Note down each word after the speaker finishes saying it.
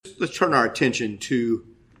Let's turn our attention to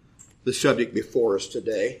the subject before us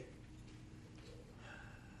today.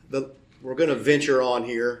 We're going to venture on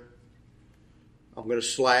here. I'm going to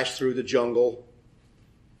slash through the jungle,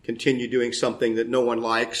 continue doing something that no one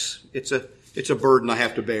likes. It's a burden I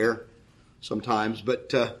have to bear sometimes,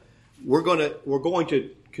 but we're going to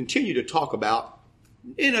continue to talk about,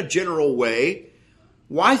 in a general way,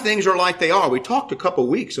 why things are like they are. We talked a couple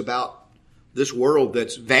weeks about this world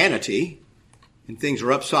that's vanity, and things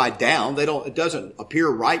are upside down. It doesn't appear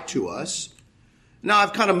right to us. Now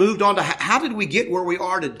I've kind of moved on to how did we get where we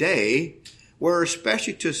are today, where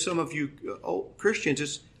especially to some of you Christians,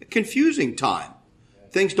 it's a confusing time.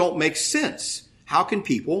 Things don't make sense. How can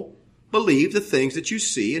people believe the things that you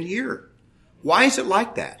see and hear? Why is it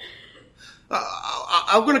like that?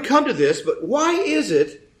 I'm going to come to this, but why is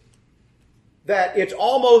it that it's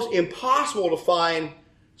almost impossible to find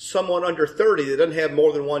someone under 30 that doesn't have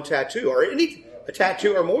more than one tattoo, or a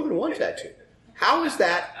tattoo or more than one tattoo? How is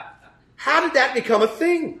that? How did that become a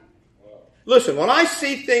thing? Listen, when I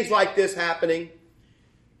see things like this happening,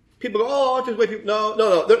 people go, oh, it's just the way people...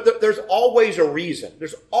 No. There's always a reason.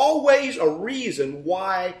 There's always a reason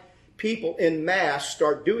why people in mass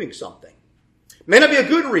start doing something. It may not be a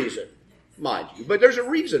good reason, mind you, but there's a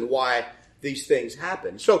reason why these things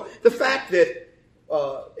happen. So the fact that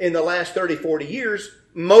in the last 30, 40 years,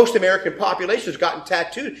 most American population has gotten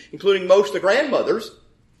tattooed, including most of the grandmothers.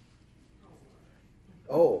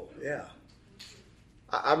 Oh, yeah.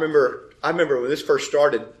 I remember when this first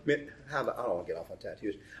started. I don't want to get off on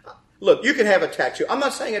tattoos. Look, you can have a tattoo. I'm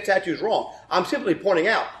not saying a tattoo is wrong. I'm simply pointing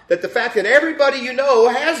out that the fact that everybody you know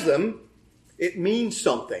has them, it means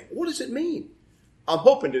something. What does it mean? I'm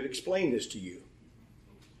hoping to explain this to you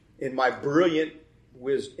in my brilliant,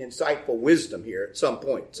 insightful wisdom here at some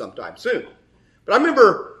point, sometime soon. But I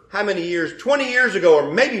remember how many years, 20 years ago,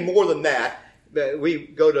 or maybe more than that, we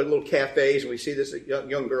go to little cafes and we see this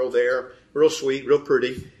young girl there, real sweet, real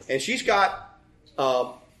pretty, and she's got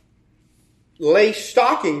lace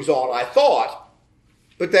stockings on, I thought,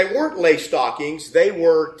 but they weren't lace stockings, they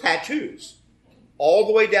were tattoos, all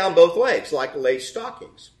the way down both legs, like lace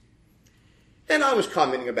stockings. And I was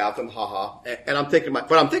commenting about them, and I'm thinking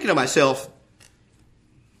to myself,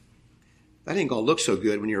 that ain't going to look so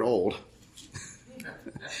good when you're old.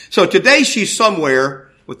 So today she's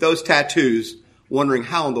somewhere with those tattoos wondering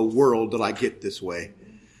how in the world did I get this way?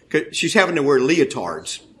 'Cause she's having to wear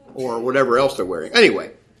leotards or whatever else they're wearing.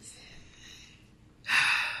 Anyway,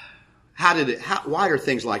 why are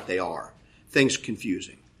things like they are? Things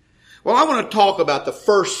confusing. Well, I want to talk about the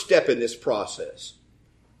first step in this process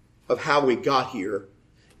of how we got here.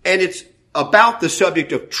 And it's about the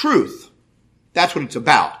subject of truth. That's what it's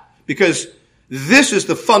about. Because this is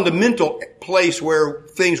the fundamental place where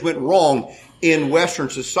things went wrong in Western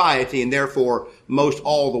society and therefore most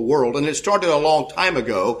all the world. And it started a long time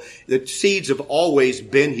ago. The seeds have always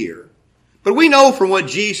been here. But we know from what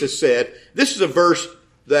Jesus said, this is a verse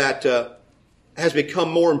that has become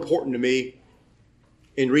more important to me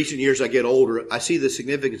in recent years as I get older. I see the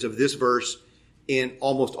significance of this verse in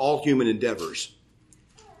almost all human endeavors.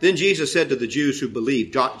 Then Jesus said to the Jews who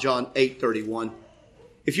believed, John 8:31,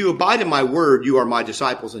 if you abide in my word, you are my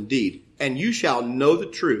disciples indeed, and you shall know the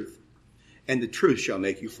truth, and the truth shall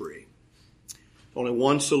make you free. Only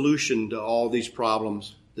one solution to all these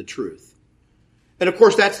problems, the truth. And of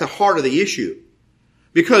course, that's the heart of the issue.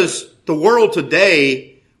 Because the world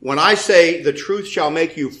today, when I say the truth shall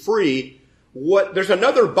make you free, there's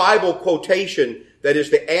another Bible quotation that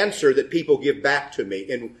is the answer that people give back to me,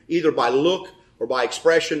 in either by look or by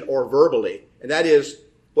expression or verbally. And that is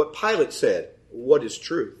what Pilate said, what is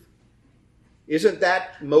truth? Isn't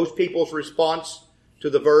that most people's response to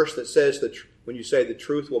the verse that says that when you say the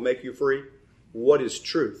truth will make you free? What is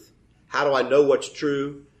truth? How do I know what's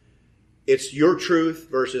true? It's your truth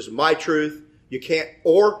versus my truth. You can't,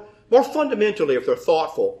 or more fundamentally, if they're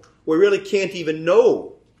thoughtful, we really can't even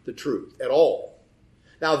know the truth at all.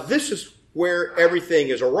 Now, this is where everything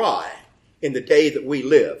is awry in the day that we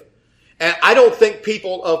live. And I don't think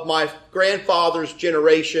people of my grandfather's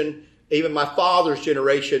generation, even my father's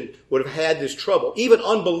generation, would have had this trouble. Even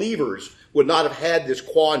unbelievers would not have had this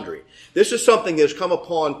quandary. This is something that has come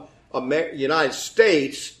upon the United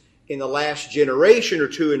States in the last generation or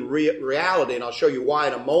two in reality, and I'll show you why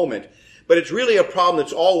in a moment. But it's really a problem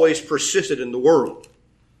that's always persisted in the world.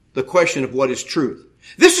 The question of what is truth.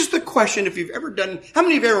 This is the question, if you've ever done, how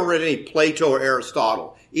many of you have ever read any Plato or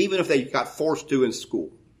Aristotle, even if they got forced to in school?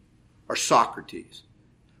 Or Socrates?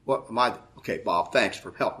 Okay, Bob, thanks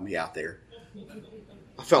for helping me out there.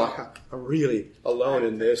 I felt like I'm really alone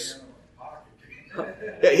in this.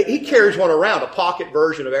 He carries one around, a pocket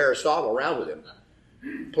version of Aristotle around with him.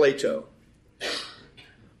 Plato.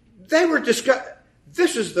 They were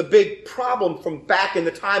this is the big problem from back in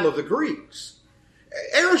the time of the Greeks.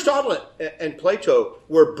 Aristotle and Plato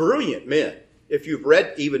were brilliant men. If you've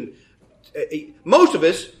read even, most of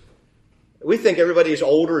us, we think everybody is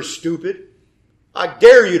older is stupid. I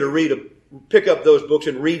dare you to pick up those books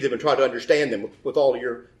and read them and try to understand them with all of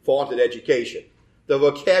your vaunted education. The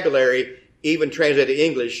vocabulary, even translated to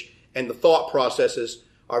English, and the thought processes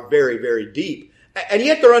are very, very deep. And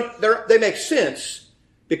yet they make sense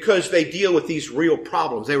because they deal with these real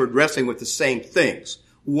problems. They were wrestling with the same things.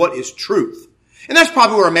 What is truth? And that's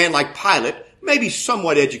probably where a man like Pilate, maybe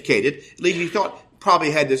somewhat educated, at least he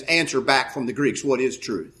probably had this answer back from the Greeks. What is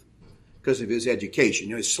truth? Because of his education.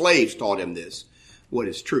 His slaves taught him this. What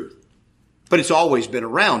is truth? But it's always been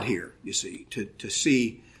around here, you see, to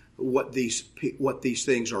see what these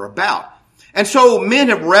things are about. And so men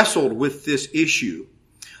have wrestled with this issue.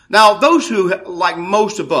 Now, those who, like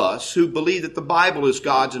most of us, who believe that the Bible is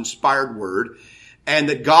God's inspired word and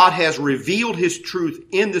that God has revealed his truth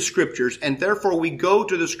in the scriptures, and therefore we go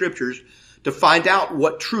to the scriptures to find out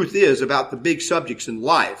what truth is about the big subjects in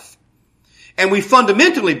life. And we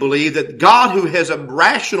fundamentally believe that God, who has a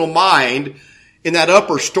rational mind, in that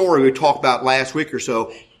upper story we talked about last week or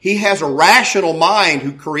so, he has a rational mind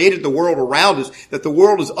who created the world around us, that the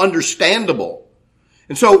world is understandable.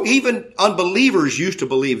 And so even unbelievers used to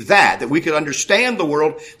believe that we could understand the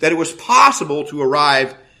world, that it was possible to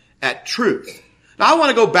arrive at truth. Now I want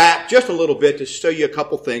to go back just a little bit to show you a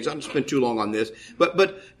couple things. I don't spend too long on this.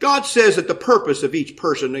 But God says that the purpose of each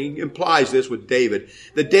person, and he implies this with David,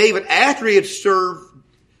 that David, after he had served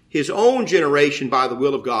his own generation by the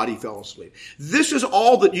will of God, he fell asleep. This is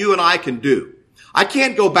all that you and I can do. I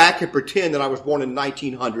can't go back and pretend that I was born in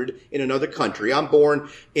 1900 in another country. I'm born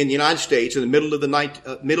in the United States in the middle of the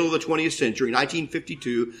 20th century,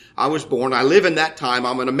 1952. I was born. I live in that time.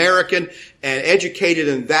 I'm an American and educated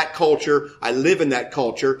in that culture. I live in that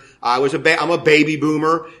culture. I'm a baby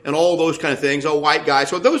boomer and all those kind of things. A white guy.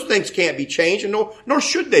 So those things can't be changed, and nor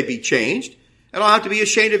should they be changed. I don't have to be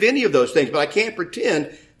ashamed of any of those things, but I can't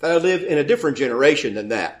pretend that I live in a different generation than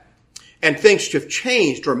that. And things have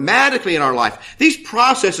changed dramatically in our life. These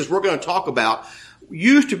processes we're going to talk about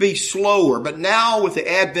used to be slower, but now with the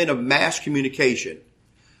advent of mass communication,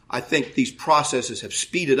 I think these processes have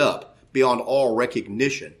speeded up beyond all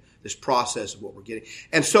recognition, this process of what we're getting.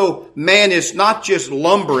 And so man is not just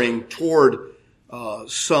lumbering toward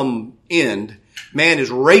some end. Man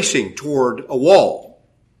is racing toward a wall,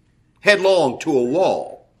 headlong to a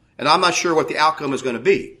wall. And I'm not sure what the outcome is going to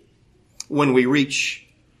be when we reach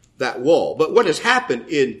that wall. But what has happened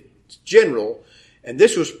in general, and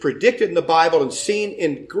this was predicted in the Bible and seen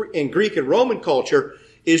in Greek and Roman culture,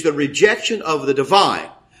 is the rejection of the divine.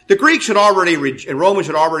 The Greeks and Romans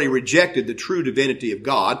had already rejected the true divinity of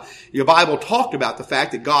God. Your Bible talked about the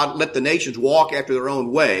fact that God let the nations walk after their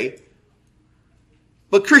own way.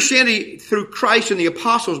 But Christianity, through Christ and the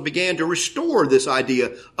apostles, began to restore this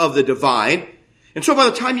idea of the divine. And so by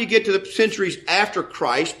the time you get to the centuries after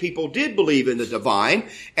Christ, people did believe in the divine,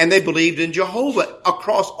 and they believed in Jehovah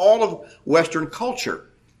across all of Western culture.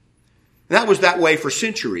 And that was that way for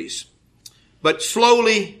centuries. But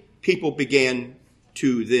slowly, people began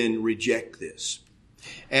to then reject this.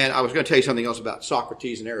 And I was going to tell you something else about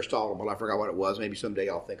Socrates and Aristotle, but I forgot what it was. Maybe someday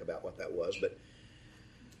I'll think about what that was. But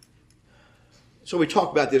so we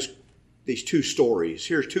talked about these two stories.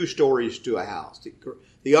 Here's two stories to a house.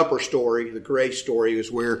 The upper story, the gray story,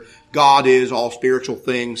 is where God is, all spiritual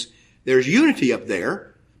things. There's unity up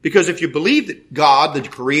there, because if you believe that God, the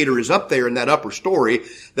Creator, is up there in that upper story,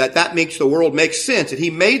 that makes the world make sense. That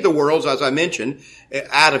He made the worlds, as I mentioned,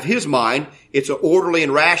 out of His mind. It's an orderly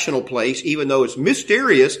and rational place, even though it's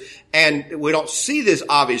mysterious, and we don't see this,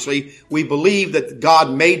 obviously. We believe that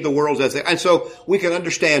God made the worlds as they, and so we can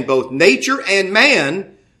understand both nature and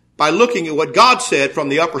man by looking at what God said from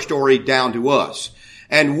the upper story down to us.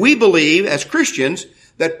 And we believe, as Christians,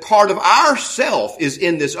 that part of our self is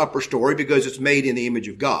in this upper story because it's made in the image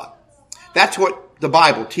of God. That's what the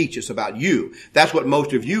Bible teaches about you. That's what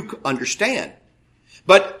most of you understand.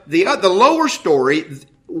 But the lower story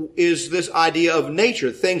is this idea of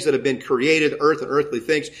nature, things that have been created, earth and earthly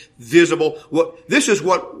things, visible. This is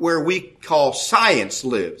where we call science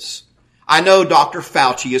lives. I know Dr.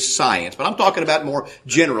 Fauci is science, but I'm talking about more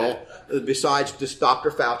general. Besides this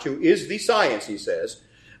Dr. Fauci, who is the science, he says.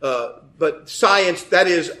 But science, that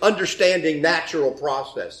is understanding natural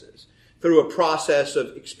processes through a process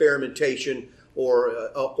of experimentation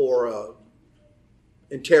or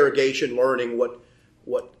interrogation, learning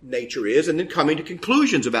what nature is, and then coming to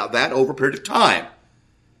conclusions about that over a period of time.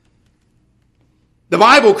 The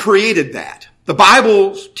Bible created that. The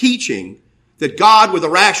Bible's teaching that God with a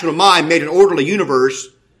rational mind made an orderly universe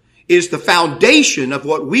is the foundation of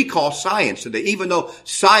what we call science today. Even though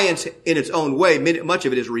science in its own way, much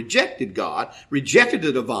of it has rejected God, rejected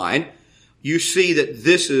the divine, you see that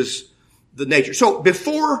this is the nature. So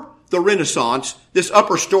before the Renaissance, this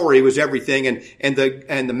upper story was everything, and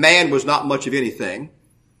the man was not much of anything.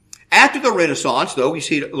 After the Renaissance, though, we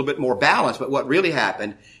see a little bit more balance, but what really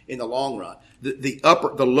happened in the long run,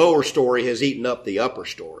 the lower story has eaten up the upper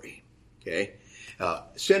story. Okay?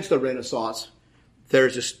 Since the Renaissance,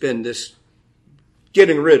 there's just been this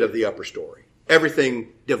getting rid of the upper story.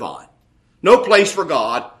 Everything divine. No place for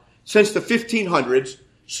God. Since the 1500s,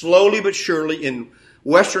 slowly but surely in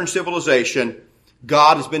Western civilization,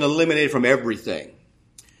 God has been eliminated from everything.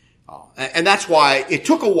 And that's why it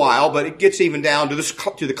took a while, but it gets even down to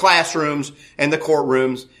the classrooms and the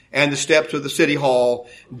courtrooms and the steps of the city hall,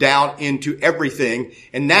 down into everything.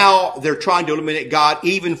 And now they're trying to eliminate God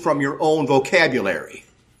even from your own vocabulary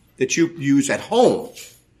that you use at home.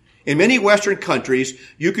 In many Western countries,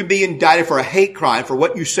 you can be indicted for a hate crime for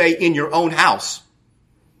what you say in your own house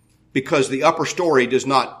because the upper story does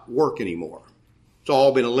not work anymore. It's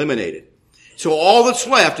all been eliminated. So all that's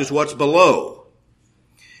left is what's below.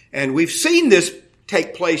 And we've seen this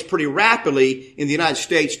take place pretty rapidly in the United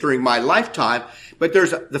States during my lifetime, but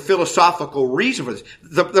there's the philosophical reason for this.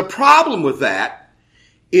 The problem with that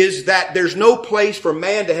is that there's no place for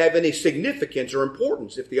man to have any significance or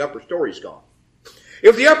importance if the upper story's gone.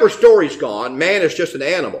 If the upper story's gone, man is just an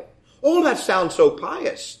animal. Oh, that sounds so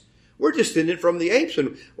pious. We're descended from the apes,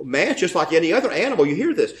 and man's just like any other animal. You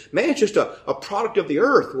hear this. Man's just a product of the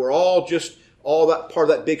earth. We're all that part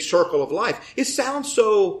of that big circle of life. It sounds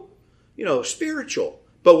so, spiritual.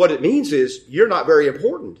 But what it means is you're not very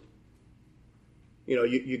important.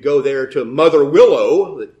 You go there to Mother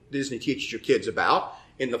Willow that Disney teaches your kids about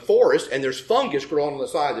in the forest, and there's fungus growing on the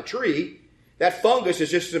side of the tree. That fungus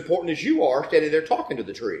is just as important as you are standing there talking to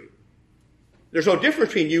the tree. There's no difference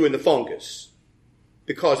between you and the fungus.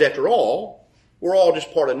 Because after all, we're all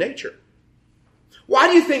just part of nature. Why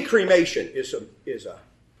do you think cremation is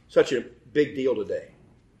such a big deal today?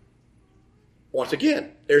 Once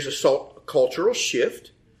again, there's a cultural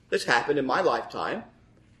shift that's happened in my lifetime.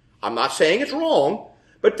 I'm not saying it's wrong,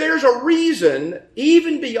 but there's a reason,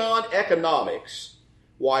 even beyond economics,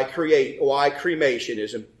 why cremation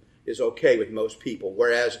is okay with most people,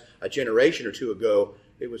 whereas a generation or two ago,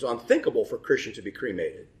 it was unthinkable for Christians to be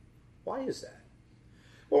cremated. Why is that?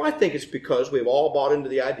 Well, I think it's because we've all bought into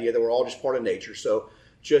the idea that we're all just part of nature. So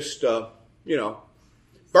just,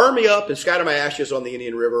 burn me up and scatter my ashes on the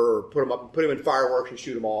Indian River, or put them in fireworks and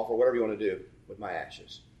shoot them off, or whatever you want to do with my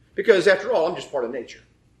ashes. Because after all, I'm just part of nature.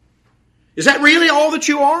 Is that really all that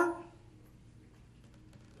you are?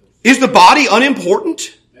 Is the body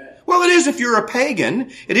unimportant? Well, it is if you're a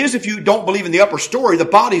pagan. It is if you don't believe in the upper story. The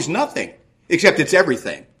body's nothing, except it's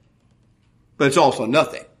everything. But it's also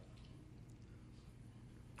nothing.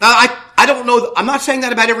 Now, I don't know. I'm not saying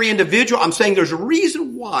that about every individual. I'm saying there's a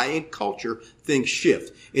reason why in culture things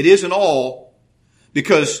shift. It isn't all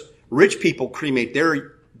because rich people cremate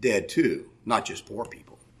their dead too, not just poor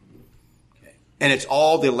people. Okay. And it's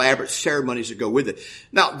all the elaborate ceremonies that go with it.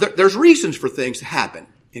 Now, there's reasons for things to happen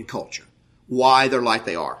in culture, why they're like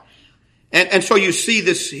they are. And so you see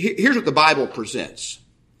this. Here's what the Bible presents.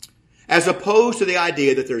 As opposed to the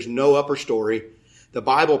idea that there's no upper story, the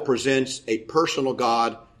Bible presents a personal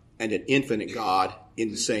God and an infinite God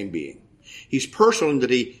in the same being. He's personal in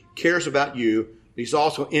that he cares about you, but he's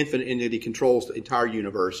also infinite in that he controls the entire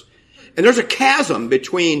universe. And there's a chasm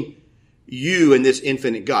between you and this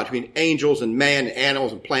infinite God, between angels and man, and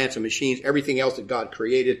animals and plants and machines, everything else that God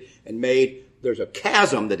created and made. There's a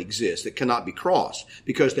chasm that exists that cannot be crossed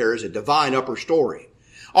because there is a divine upper story.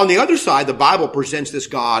 On the other side, the Bible presents this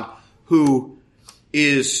God who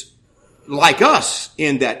is like us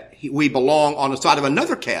in that we belong on the side of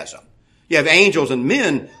another chasm. You have angels and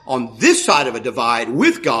men on this side of a divide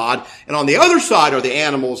with God, and on the other side are the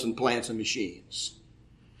animals and plants and machines.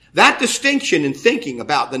 That distinction in thinking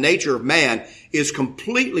about the nature of man is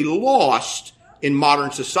completely lost in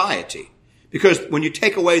modern society. Because when you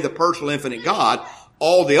take away the personal infinite God,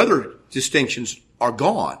 all the other distinctions are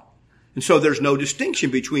gone. And so there's no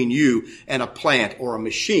distinction between you and a plant or a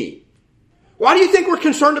machine. Why do you think we're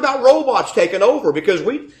concerned about robots taking over? Because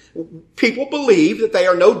people believe that they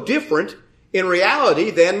are no different in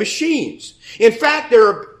reality than machines. In fact, there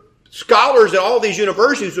are scholars at all these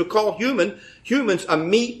universities who call humans a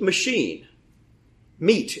meat machine.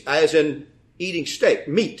 Meat, as in eating steak.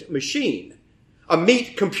 Meat machine. A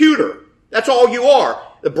meat computer. That's all you are.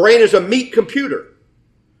 The brain is a meat computer.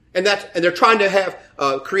 And they're trying to have,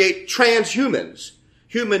 create transhumans.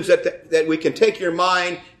 Humans that we can take your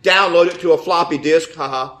mind, download it to a floppy disk,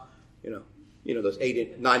 you know those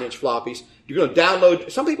 9-inch floppies. You're going to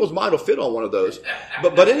download. Some people's mind will fit on one of those,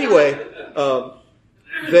 but anyway,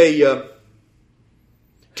 they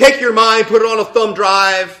take your mind, put it on a thumb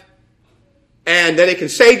drive, and then it can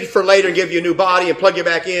save it for later and give you a new body and plug you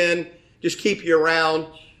back in. Just keep you around,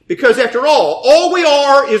 because after all we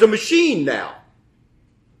are is a machine now.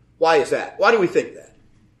 Why is that? Why do we think that?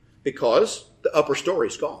 Because the upper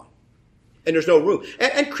story's gone. And there's no room.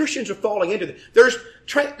 And Christians are falling into that.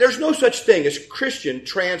 There's no such thing as Christian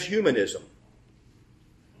transhumanism.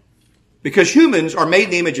 Because humans are made in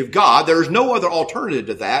the image of God, there is no other alternative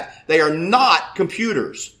to that. They are not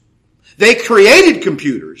computers. They created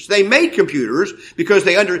computers. They made computers because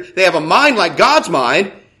they have a mind like God's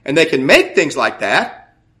mind, and they can make things like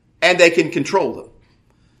that, and they can control them.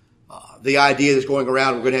 The idea that's going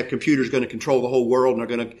around, we're going to have computers going to control the whole world, and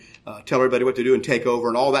they're going to tell everybody what to do and take over,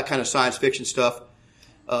 and all that kind of science fiction stuff.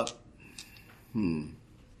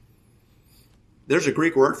 There's a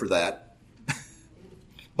Greek word for that.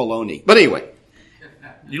 Baloney. But anyway,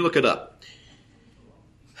 you look it up.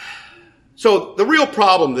 So the real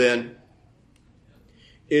problem then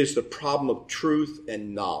is the problem of truth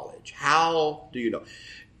and knowledge. How do you know?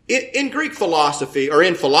 In Greek philosophy, or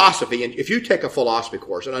in philosophy, and if you take a philosophy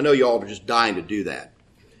course, and I know you all are just dying to do that,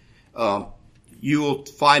 you will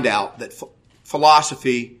find out that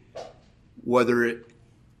philosophy, whatever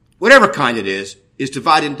kind it is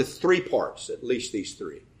divided into three parts, at least these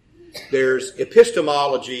three. There's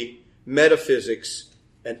epistemology, metaphysics,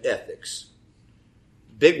 and ethics.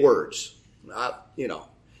 Big words.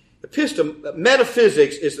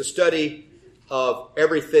 Metaphysics is the study of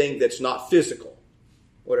everything that's not physical,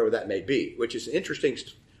 whatever that may be, which is an interesting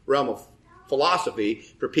realm of philosophy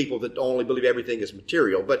for people that only believe everything is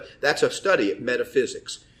material, but that's a study of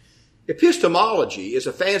metaphysics. Epistemology is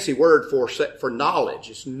a fancy word for knowledge.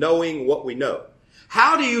 It's knowing what we know.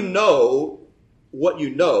 How do you know what you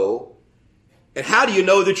know, and how do you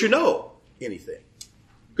know that you know anything?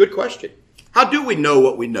 Good question. How do we know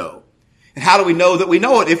what we know? And how do we know that we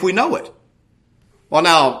know it if we know it? Well,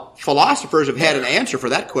 now, philosophers have had an answer for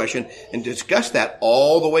that question and discussed that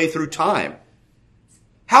all the way through time.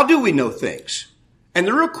 How do we know things? And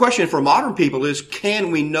the real question for modern people is,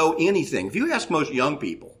 can we know anything? If you ask most young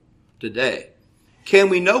people today, can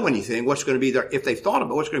we know anything? What's going to be if they've thought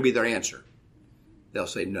about it, what's going to be their answer? They'll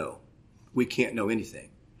say, no, we can't know anything.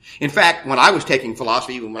 In fact, when I was taking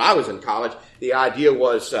philosophy, even when I was in college, the idea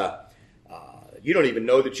was, you don't even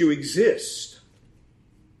know that you exist.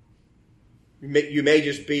 You may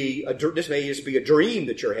just be this may just be a dream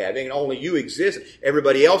that you're having, and only you exist.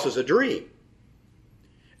 Everybody else is a dream.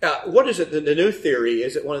 What is it? The new theory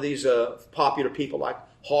is it one of these popular people like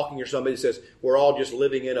Hawking or somebody says we're all just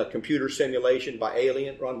living in a computer simulation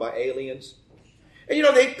run by aliens. And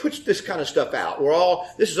they put this kind of stuff out.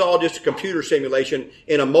 This is all just a computer simulation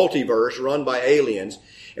in a multiverse run by aliens.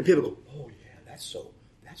 And people go, oh yeah, that's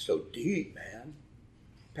so deep, man.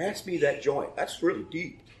 Pass me that joint. That's really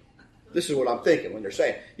deep. This is what I'm thinking when they're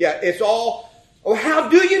saying, yeah, it's all, how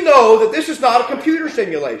do you know that this is not a computer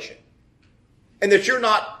simulation? And that you're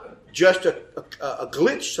not just a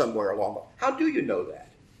glitch somewhere along the way? How do you know that?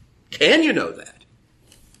 Can you know that?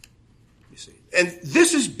 You see. And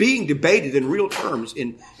this is being debated in real terms,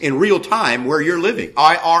 in real time where you're living.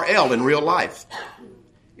 IRL, in real life.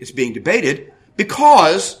 It's being debated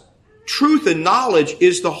because truth and knowledge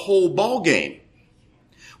is the whole ballgame.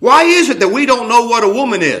 Why is it that we don't know what a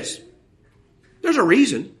woman is? There's a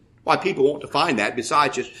reason why people won't define that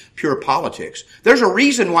besides just pure politics. There's a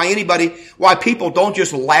reason why people don't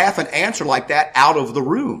just laugh and answer like that out of the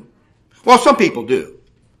room. Well, some people do.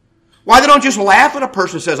 Why they don't just laugh at a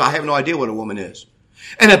person who says, I have no idea what a woman is.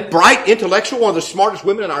 And a bright intellectual, one of the smartest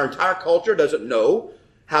women in our entire culture, doesn't know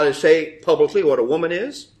how to say publicly what a woman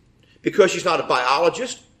is because she's not a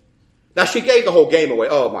biologist. Now, she gave the whole game away.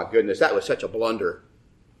 Oh, my goodness, that was such a blunder.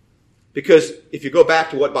 Because if you go back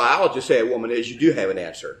to what biologists say a woman is, you do have an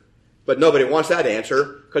answer. But nobody wants that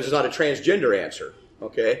answer because it's not a transgender answer.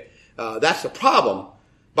 Okay? That's the problem.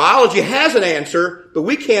 Biology has an answer, but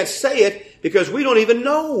we can't say it because we don't even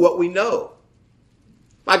know what we know.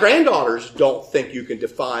 My granddaughters don't think you can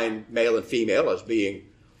define male and female as being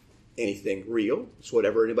anything real. It's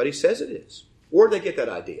whatever anybody says it is. Where'd they get that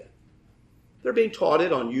idea? They're being taught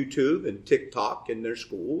it on YouTube and TikTok in their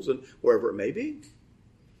schools and wherever it may be.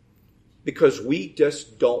 Because we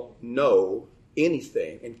just don't know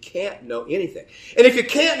anything and can't know anything. And if you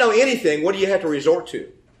can't know anything, what do you have to resort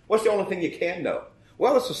to? What's the only thing you can know?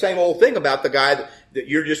 Well, it's the same old thing about the guy that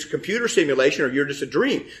you're just a computer simulation or you're just a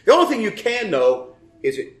dream. The only thing you can know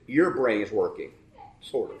is that your brain is working,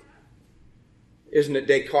 sort of. Isn't it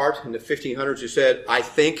Descartes in the 1500s who said, I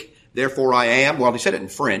think, therefore I am? Well, he said it in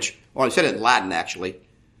French. Well, he said it in Latin, actually.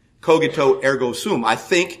 Cogito ergo sum. I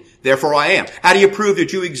think, therefore I am. How do you prove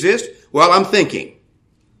that you exist? Well, I'm thinking.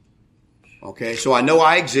 Okay, so I know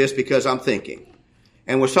I exist because I'm thinking.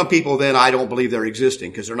 And with some people, then I don't believe they're existing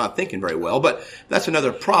because they're not thinking very well. But that's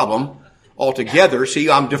another problem altogether. See,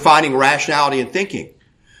 I'm defining rationality and thinking.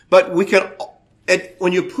 But we can,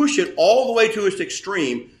 when you push it all the way to its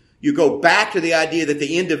extreme, you go back to the idea that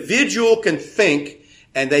the individual can think,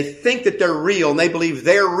 and they think that they're real, and they believe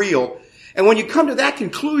they're real. And when you come to that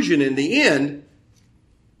conclusion in the end,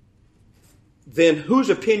 then whose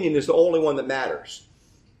opinion is the only one that matters?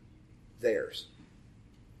 Theirs.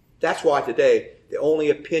 That's why today the only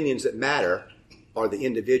opinions that matter are the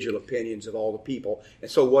individual opinions of all the people.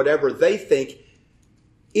 And so whatever they think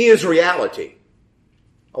is reality.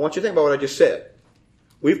 I want you to think about what I just said.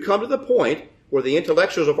 We've come to the point where the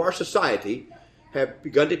intellectuals of our society have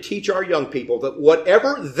begun to teach our young people that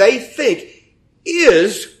whatever they think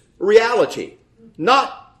is reality.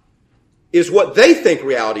 Not is what they think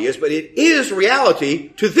reality is, but it is reality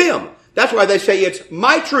to them. That's why they say it's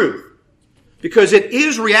my truth. Because it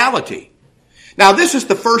is reality. Now, this is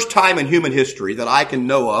the first time in human history that I can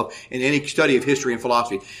know of in any study of history and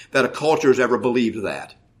philosophy that a culture has ever believed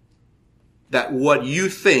that. That what you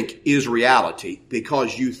think is reality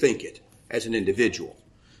because you think it as an individual.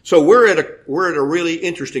 So we're at a really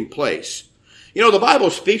interesting place. You know, the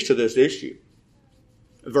Bible speaks to this issue.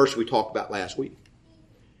 A verse we talked about last week.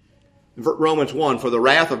 In Romans 1, for the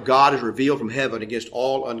wrath of God is revealed from heaven against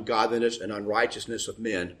all ungodliness and unrighteousness of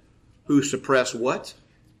men who suppress what?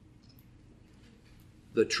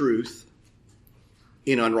 The truth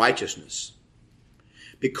in unrighteousness.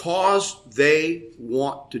 Because they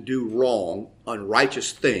want to do wrong,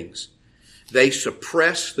 unrighteous things, they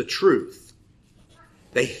suppress the truth.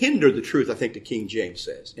 They hinder the truth, I think the King James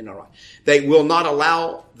says. They will not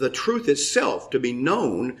allow the truth itself to be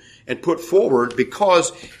known and put forward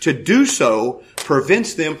because to do so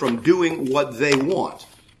prevents them from doing what they want.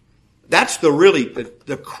 That's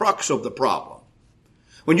the crux of the problem.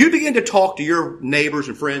 When you begin to talk to your neighbors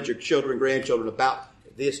and friends, your children and grandchildren about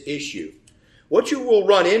this issue, what you will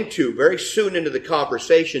run into very soon into the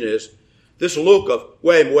conversation is this look of,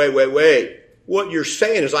 wait. What you're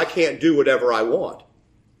saying is I can't do whatever I want.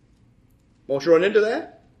 Won't you run into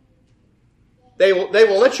that? They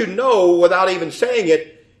will let you know without even saying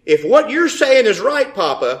it, if what you're saying is right,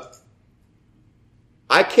 Papa,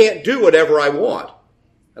 I can't do whatever I want.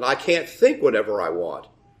 And I can't think whatever I want.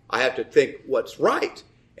 I have to think what's right.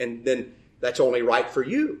 And then that's only right for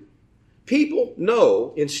you. People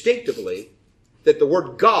know instinctively that the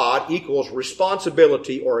word God equals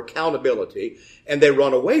responsibility or accountability, and they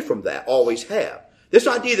run away from that, always have. This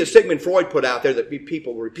idea that Sigmund Freud put out there that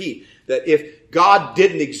people repeat, that if God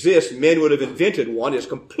didn't exist, men would have invented one, is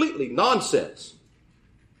completely nonsense.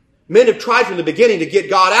 Men have tried from the beginning to get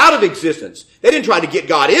God out of existence. They didn't try to get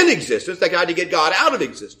God in existence. They tried to get God out of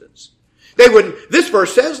existence. This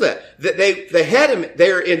verse says that they had him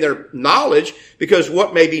there in their knowledge because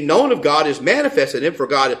what may be known of God is manifested in him, for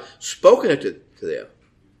God has spoken it to them.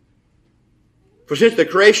 For since the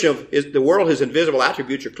creation of the world, his invisible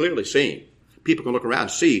attributes are clearly seen. People can look around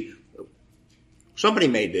and see somebody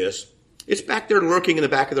made this. It's back there lurking in the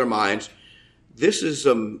back of their minds. This is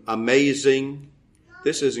amazing.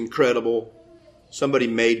 This is incredible. Somebody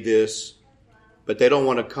made this, but they don't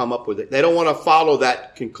want to come up with it. They don't want to follow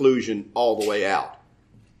that conclusion all the way out.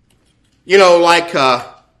 You know, like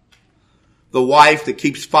the wife that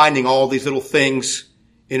keeps finding all these little things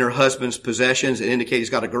in her husband's possessions that indicate he's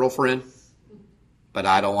got a girlfriend, but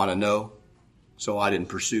I don't want to know, so I didn't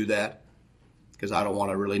pursue that because I don't want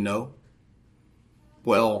to really know.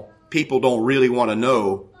 Well, people don't really want to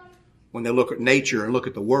know when they look at nature and look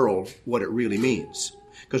at the world, what it really means.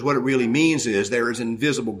 Because what it really means is there is an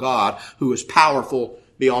invisible God who is powerful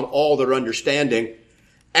beyond all their understanding.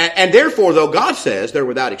 And therefore, though, God says they're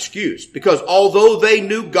without excuse. Because although they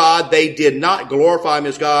knew God, they did not glorify him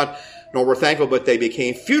as God, nor were thankful, but they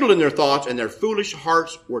became futile in their thoughts, and their foolish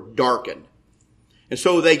hearts were darkened. And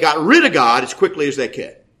so they got rid of God as quickly as they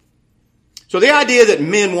could. So the idea that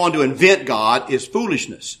men want to invent God is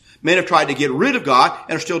foolishness. Men have tried to get rid of God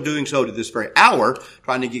and are still doing so to this very hour,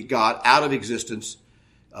 trying to get God out of existence,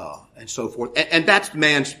 and so forth. And that's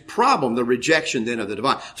man's problem, the rejection then of the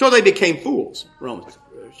divine. So they became fools. Romans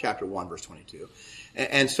chapter 1, verse 22.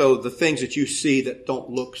 And so the things that you see that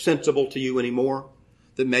don't look sensible to you anymore,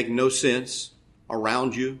 that make no sense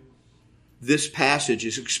around you, this passage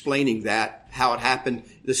is explaining that, how it happened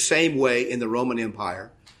the same way in the Roman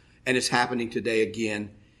Empire, and it's happening today again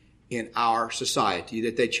in our society,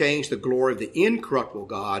 that they changed the glory of the incorruptible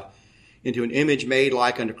God into an image made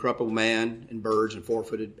like unto corruptible man and birds and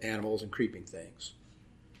four-footed animals and creeping things.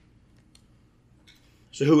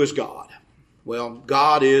 So who is God? Well,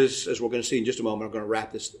 God is, as we're going to see in just a moment, I'm going to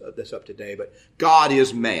wrap this up today, but God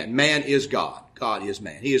is man. Man is God. God is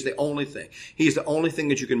man. He is the only thing. He is the only thing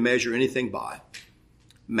that you can measure anything by.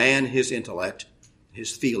 Man, his intellect,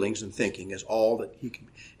 his feelings and thinking is all that he can.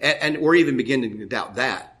 And we're even beginning to doubt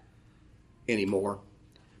that anymore.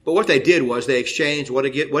 But what they did was they exchanged, what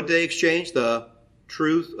did they exchange? The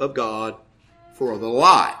truth of God for the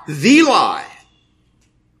lie. The lie.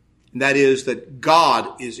 And that is that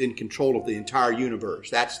God is in control of the entire universe.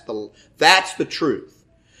 That's the truth.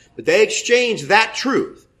 But they exchanged that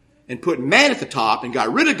truth and put man at the top and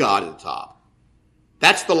got rid of God at the top.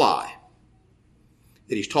 That's the lie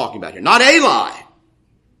that he's talking about here. Not a lie.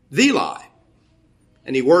 The lie.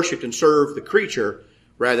 And he worshipped and served the creature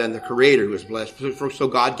rather than the Creator who was blessed. So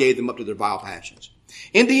God gave them up to their vile passions.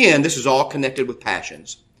 In the end, this is all connected with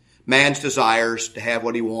passions. Man's desires to have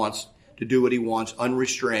what he wants, to do what he wants,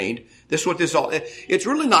 unrestrained. This is what this all, it's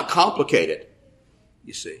really not complicated,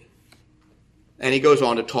 you see. And he goes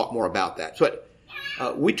on to talk more about that. So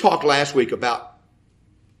we talked last week about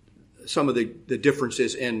some of the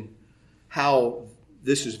differences in how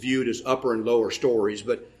this is viewed as upper and lower stories,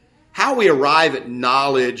 but how we arrive at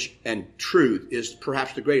knowledge and truth is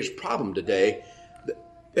perhaps the greatest problem today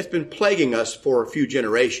that's been plaguing us for a few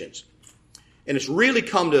generations. And it's really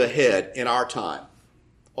come to a head in our time,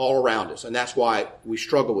 all around us. And that's why we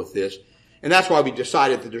struggle with this. And that's why we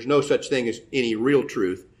decided that there's no such thing as any real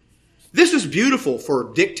truth. This is beautiful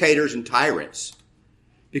for dictators and tyrants,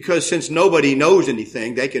 because since nobody knows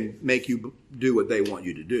anything, they can make you do what they want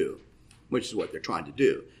you to do, which is what they're trying to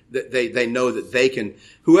do. They know that they can,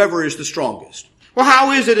 whoever is the strongest. Well,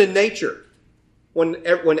 how is it in nature? When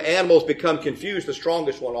animals become confused, the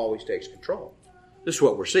strongest one always takes control. This is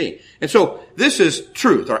what we're seeing. And so this is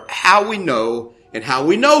truth, or how we know, and how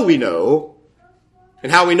we know we know,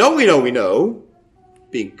 and how we know we know we know,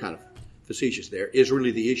 being kind of facetious there, is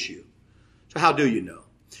really the issue. So how do you know?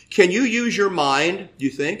 Can you use your mind, do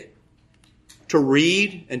you think, to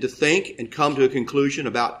read and to think and come to a conclusion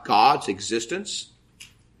about God's existence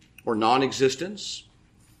or non-existence?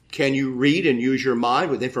 Can you read and use your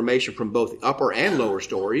mind with information from both upper and lower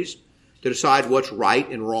stories to decide what's right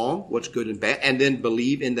and wrong, what's good and bad, and then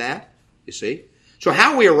believe in that? You see? So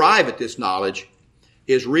how we arrive at this knowledge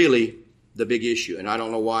is really the big issue. And I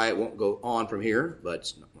don't know why it won't go on from here, but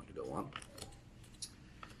it's not going to go on.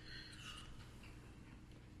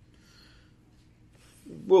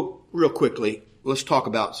 Well, real quickly, let's talk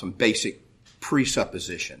about some basic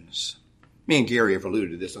presuppositions. Me and Gary have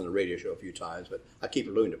alluded to this on the radio show a few times, but I keep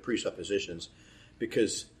alluding to presuppositions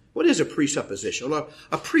because what is a presupposition? Well,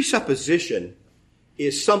 a presupposition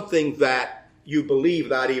is something that you believe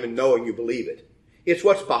without even knowing you believe it. It's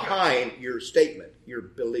what's behind your statement, your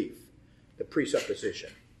belief, the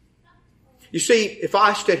presupposition. You see, if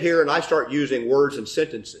I sit here and I start using words and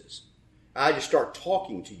sentences, I just start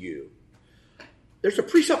talking to you, there's a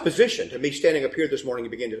presupposition to me standing up here this morning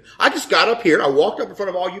and I just got up here, I walked up in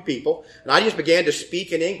front of all you people, and I just began to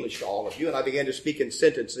speak in English to all of you, and I began to speak in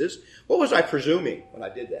sentences. What was I presuming when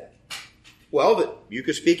I did that? Well, that you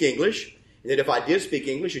could speak English, and that if I did speak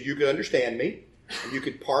English, that you could understand me, and you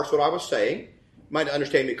could parse what I was saying. You might not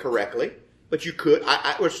understand me correctly, but you could.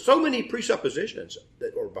 There's so many presuppositions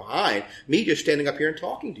that were behind me just standing up here and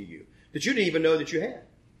talking to you that you didn't even know that you had.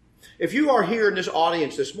 If you are here in this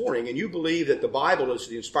audience this morning and you believe that the Bible is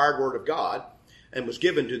the inspired Word of God and was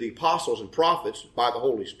given to the apostles and prophets by the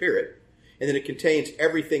Holy Spirit, and that it contains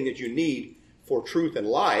everything that you need for truth and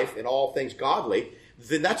life and all things godly,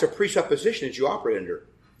 then that's a presupposition that you operate under.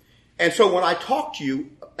 And so when I talk to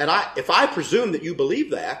you, and if I presume that you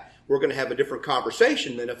believe that, we're going to have a different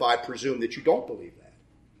conversation than if I presume that you don't believe that.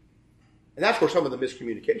 And that's where some of the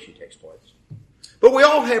miscommunication takes place. But we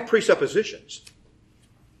all have presuppositions.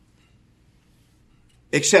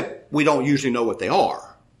 Except we don't usually know what they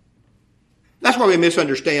are. That's why we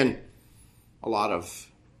misunderstand a lot of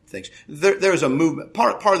things. There's a movement.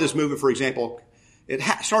 Part of this movement, for example, it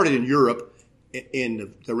started in Europe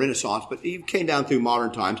in the Renaissance, but it came down through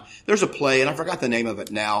modern times. There's a play, and I forgot the name of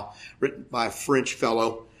it now, written by a French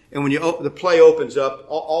fellow. And when the play opens up,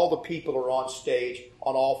 all the people are on stage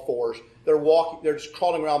on all fours. They're walking. They're just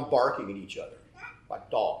crawling around, barking at each other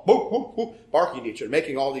like dogs, barking at each other,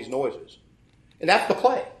 making all these noises. And that's the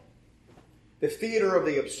play. The theater of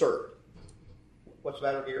the absurd. What's the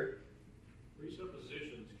matter here?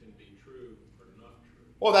 Presuppositions can be true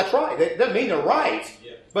Well, that's right. That doesn't mean they're right.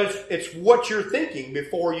 Yeah. But it's what you're thinking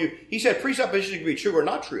before you... He said presuppositions can be true or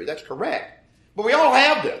not true. That's correct. But we all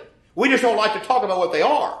have them. We just don't like to talk about what they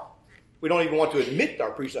are. We don't even want to admit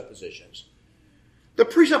our presuppositions. The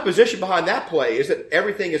presupposition behind that play is that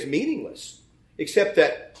everything is meaningless, except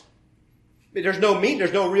that there's no meaning,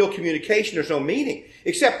 there's no real communication, there's no meaning.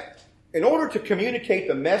 Except in order to communicate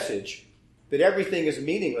the message that everything is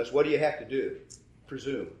meaningless, what do you have to do?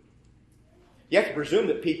 Presume. You have to presume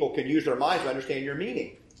that people can use their minds to understand your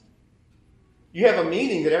meaning. You have a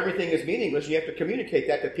meaning that everything is meaningless, and you have to communicate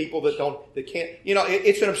that to people that can't.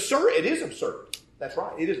 It's it is absurd. That's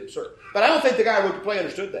right, it is absurd. But I don't think the guy who wrote the play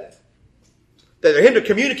understood that. That for him to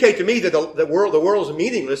communicate to me that the world is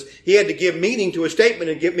meaningless, he had to give meaning to a statement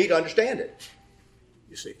and get me to understand it.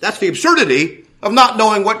 You see, that's the absurdity of not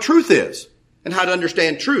knowing what truth is and how to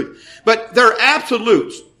understand truth. But there are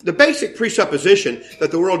absolutes. The basic presupposition that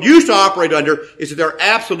the world used to operate under is that there are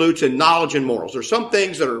absolutes in knowledge and morals. There are some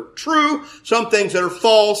things that are true, some things that are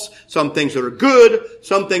false, some things that are good,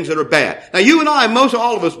 some things that are bad. Now you and I,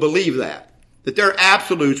 all of us believe that there are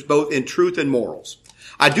absolutes both in truth and morals.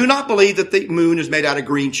 I do not believe that the moon is made out of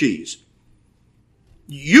green cheese.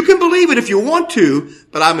 You can believe it if you want to,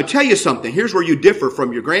 but I'm going to tell you something. Here's where you differ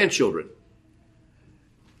from your grandchildren.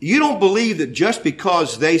 You don't believe that just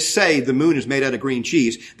because they say the moon is made out of green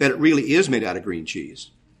cheese, that it really is made out of green cheese.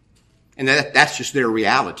 And that's just their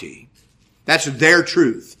reality. That's their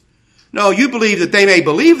truth. No, you believe that they may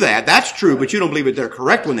believe that. That's true, but you don't believe that they're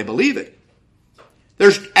correct when they believe it.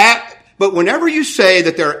 But whenever you say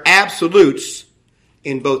that there are absolutes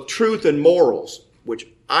in both truth and morals, which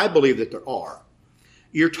I believe that there are,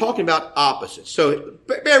 you're talking about opposites. So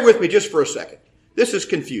bear with me just for a second. This is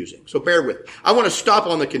confusing, so bear with me. I want to stop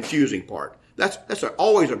on the confusing part. That's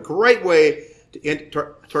always a great way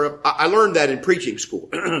to I learned that in preaching school,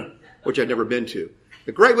 which I've never been to.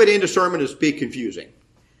 The great way to end a sermon is be confusing.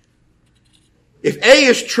 If A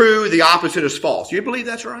is true, the opposite is false. You believe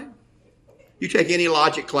that's right? You take any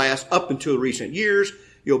logic class up until recent years,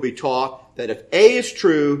 you'll be taught that if A is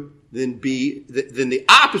true, then the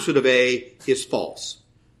opposite of A is false.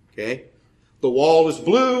 Okay? The wall is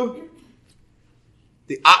blue.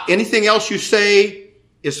 Anything else you say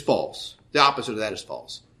is false. The opposite of that is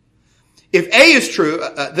false. If A is true,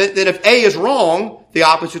 then if A is wrong, the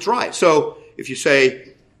opposite's right. So if you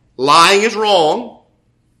say lying is wrong,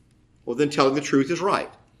 well, then telling the truth is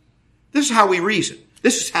right. This is how we reason.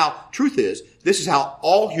 This is how truth is. This is how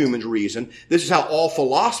all humans reason. This is how all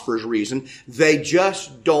philosophers reason. They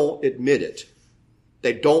just don't admit it.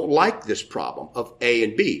 They don't like this problem of A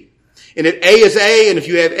and B. And if A is A, and if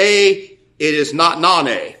you have A, it is not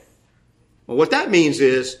non-A. Well, what that means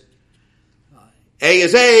is A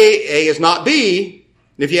is not B.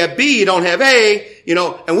 And if you have B, you don't have A,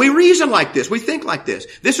 and we reason like this. We think like this.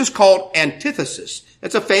 This is called antithesis.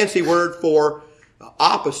 That's a fancy word for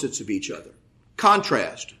opposites of each other.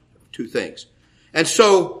 Contrast, two things. And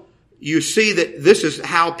so you see that this is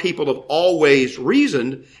how people have always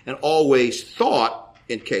reasoned and always thought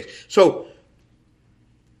in case. So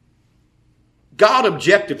God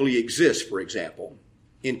objectively exists, for example,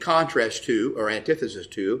 in contrast to, or antithesis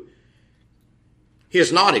to,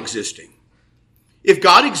 his not existing. If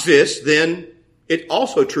God exists, then it's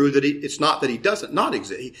also true that it's not that he doesn't not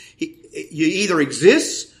exist. He either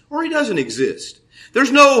exists or he doesn't exist.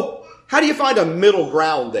 How do you find a middle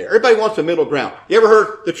ground there? Everybody wants a middle ground. You ever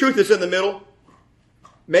heard the truth is in the middle?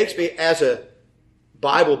 Makes me, as a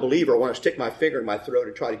Bible believer, want to stick my finger in my throat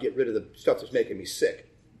and try to get rid of the stuff that's making me sick.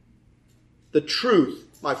 The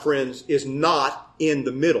truth, my friends, is not in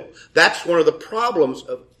the middle. That's one of the problems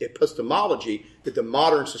of epistemology that the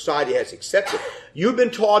modern society has accepted. You've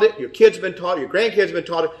been taught it, your kids have been taught it, your grandkids have been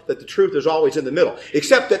taught it, that the truth is always in the middle.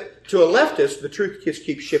 Except that to a leftist, the truth just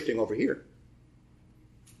keeps shifting over here.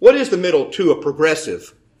 What is the middle to a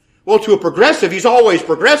progressive? Well, to a progressive, he's always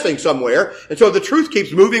progressing somewhere, and so the truth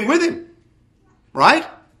keeps moving with him. Right?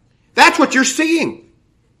 That's what you're seeing.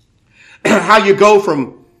 How you go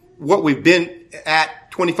from what we've been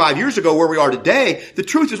at 25 years ago where we are today, the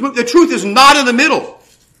truth is moving. The truth is not in the middle.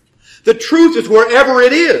 The truth is wherever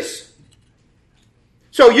it is.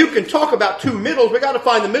 So you can talk about two middles. We got to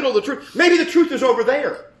find the middle of the truth. Maybe the truth is over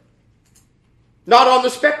there. Not on the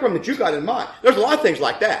spectrum that you got in mind. There's a lot of things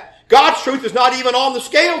like that. God's truth is not even on the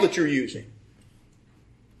scale that you're using.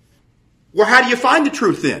 Well, how do you find the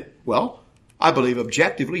truth then? Well, I believe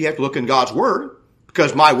objectively you have to look in God's Word,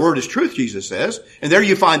 because my word is truth, Jesus says, and there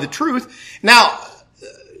you find the truth. Now,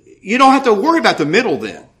 you don't have to worry about the middle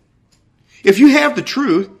then. If you have the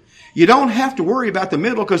truth, you don't have to worry about the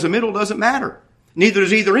middle, because the middle doesn't matter. Neither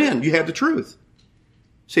does either end. You have the truth.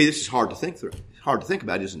 See, this is hard to think through. Hard to think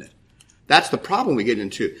about, isn't it? That's the problem we get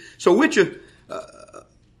into. So which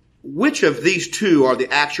of these two are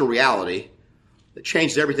the actual reality that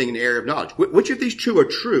changes everything in the area of knowledge? Which of these two are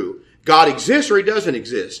true? God exists or he doesn't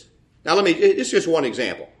exist? Now this is just one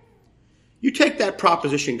example. You take that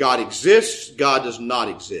proposition, God exists, God does not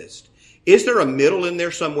exist. Is there a middle in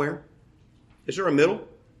there somewhere? Is there a middle?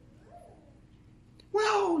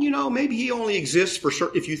 Well, maybe he only exists for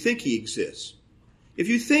certain, if you think he exists. If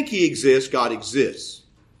you think he exists, God exists.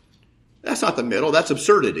 That's not the middle, that's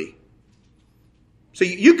absurdity. So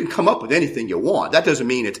you can come up with anything you want. That doesn't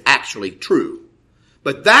mean it's actually true.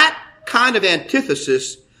 But that kind of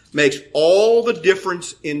antithesis makes all the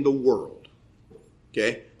difference in the world.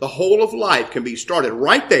 Okay? The whole of life can be started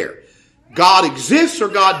right there. God exists or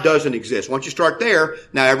God doesn't exist. Once you start there,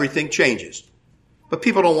 now everything changes. But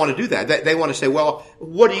people don't want to do that. They want to say, well,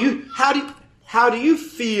 how do you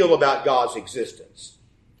feel about God's existence?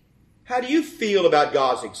 How do you feel about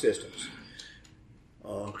God's existence?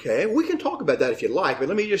 Okay, we can talk about that if you like, but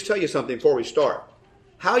let me just tell you something before we start.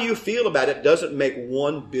 How you feel about it doesn't make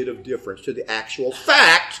one bit of difference to the actual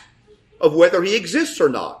fact of whether he exists or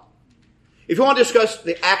not. If you want to discuss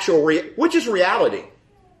the actual, which is reality?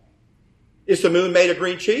 Is the moon made of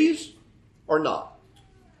green cheese or not?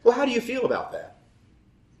 Well, how do you feel about that?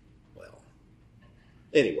 Well,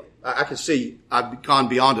 anyway, I can see I've gone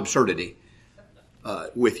beyond absurdity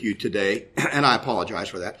with you today, and I apologize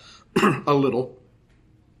for that a little.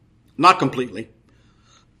 Not completely.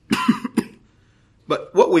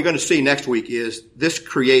 But what we're going to see next week is this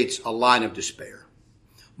creates a line of despair.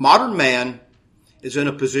 Modern man is in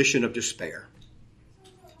a position of despair.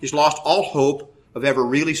 He's lost all hope of ever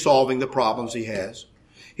really solving the problems he has.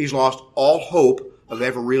 He's lost all hope of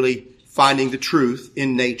ever really finding the truth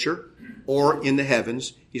in nature or in the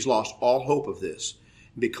heavens. He's lost all hope of this.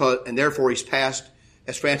 And therefore he's passed,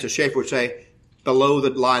 as Francis Schaeffer would say, below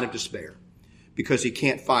the line of despair. Because he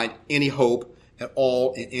can't find any hope at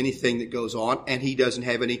all in anything that goes on, and he doesn't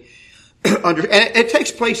have any and it takes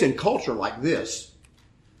place in culture like this.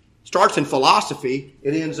 Starts in philosophy,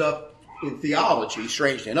 it ends up in theology,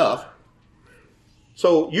 strangely enough.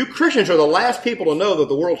 So you Christians are the last people to know that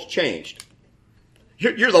the world's changed.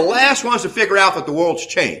 You're the last ones to figure out that the world's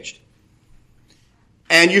changed.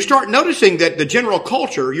 And you start noticing that the general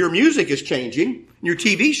culture, your music is changing, your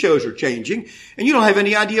TV shows are changing, and you don't have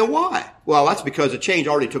any idea why. Well, that's because a change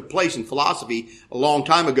already took place in philosophy a long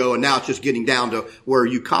time ago, and now it's just getting down to where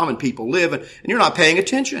you common people live, and you're not paying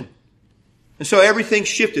attention. And so everything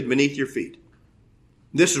shifted beneath your feet.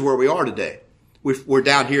 This is where we are today. We're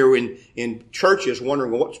down here in churches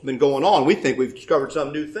wondering what's been going on. We think we've discovered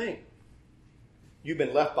some new thing. You've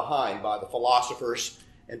been left behind by the philosophers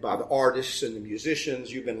and by the artists and the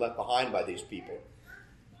musicians. You've been left behind by these people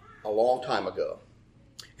a long time ago.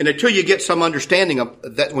 And until you get some understanding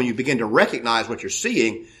of that, when you begin to recognize what you're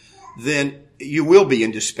seeing, then you will be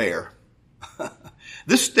in despair.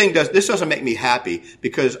 This doesn't make me happy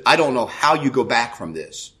because I don't know how you go back from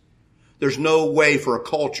this. There's no way for a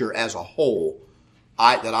culture as a whole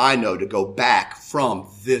that I know to go back from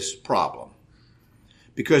this problem.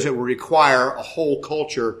 Because it will require a whole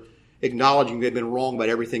culture acknowledging they've been wrong about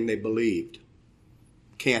everything they believed.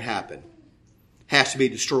 Can't happen. Has to be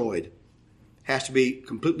destroyed. Has to be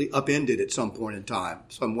completely upended at some point in time,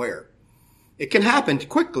 somewhere. It can happen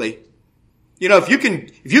quickly. If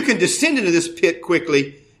you can descend into this pit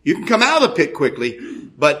quickly, you can come out of the pit quickly,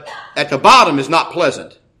 but at the bottom is not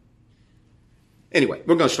pleasant. Anyway,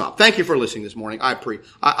 we're going to stop. Thank you for listening this morning. I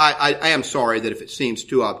am sorry that if it seems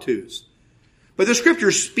too obtuse. But the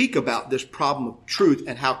scriptures speak about this problem of truth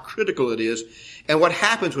and how critical it is and what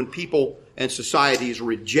happens when people and societies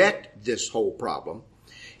reject this whole problem.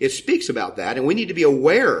 It speaks about that, and we need to be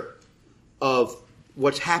aware of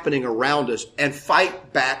what's happening around us and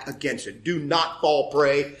fight back against it. Do not fall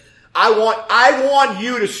prey. I want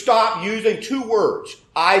you to stop using two words.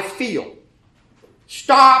 I feel.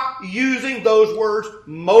 Stop using those words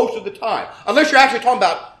most of the time. Unless you're actually talking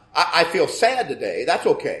about, I feel sad today. That's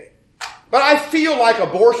okay. But I feel like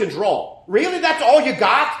abortion's wrong. Really? That's all you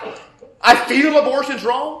got? I feel abortion's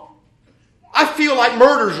wrong? I feel like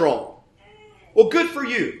murder's wrong. Well, good for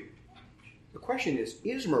you. The question is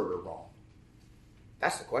murder wrong?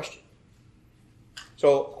 That's the question.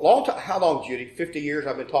 So, how long, Judy? 50 years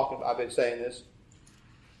I've been saying this.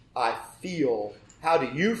 I feel. How do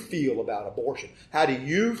you feel about abortion? How do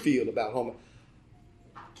you feel about homo?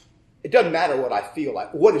 It doesn't matter what I feel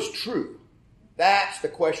like. What is true? That's the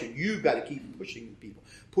question. You've got to keep pushing people.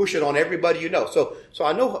 Push it on everybody you know. So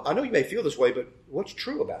I know you may feel this way, but what's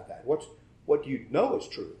true about that? What do you know is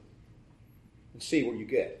true? And see where you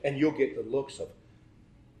get. And you'll get the looks of,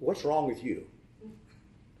 what's wrong with you?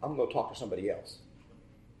 I'm going to talk to somebody else.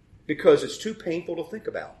 Because it's too painful to think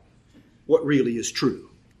about what really is true.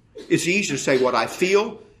 It's easy to say what I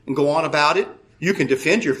feel and go on about it. You can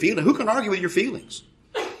defend your feelings. Who can argue with your feelings?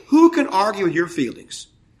 Who can argue with your feelings?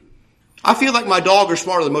 I feel like my dog is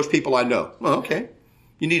smarter than most people I know. Well, okay.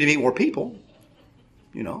 You need to meet more people,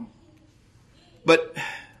 you know. But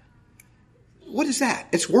what is that?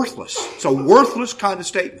 It's worthless. It's a worthless kind of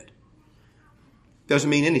statement. Doesn't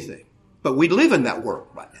mean anything. But we live in that world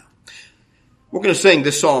right now. We're going to sing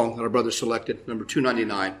this song that our brother selected, number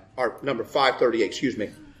 299, or number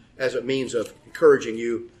 538, as a means of encouraging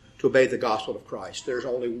you to obey the gospel of Christ. There's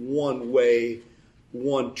only one way,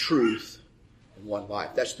 one truth, and one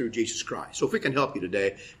life. That's through Jesus Christ. So if we can help you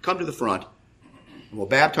today, come to the front, and we'll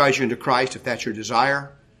baptize you into Christ if that's your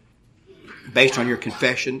desire, based on your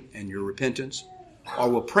confession and your repentance. Or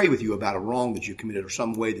we'll pray with you about a wrong that you committed or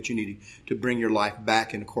some way that you need to bring your life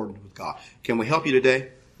back in accordance with God. Can we help you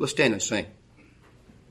today? Let's stand and sing.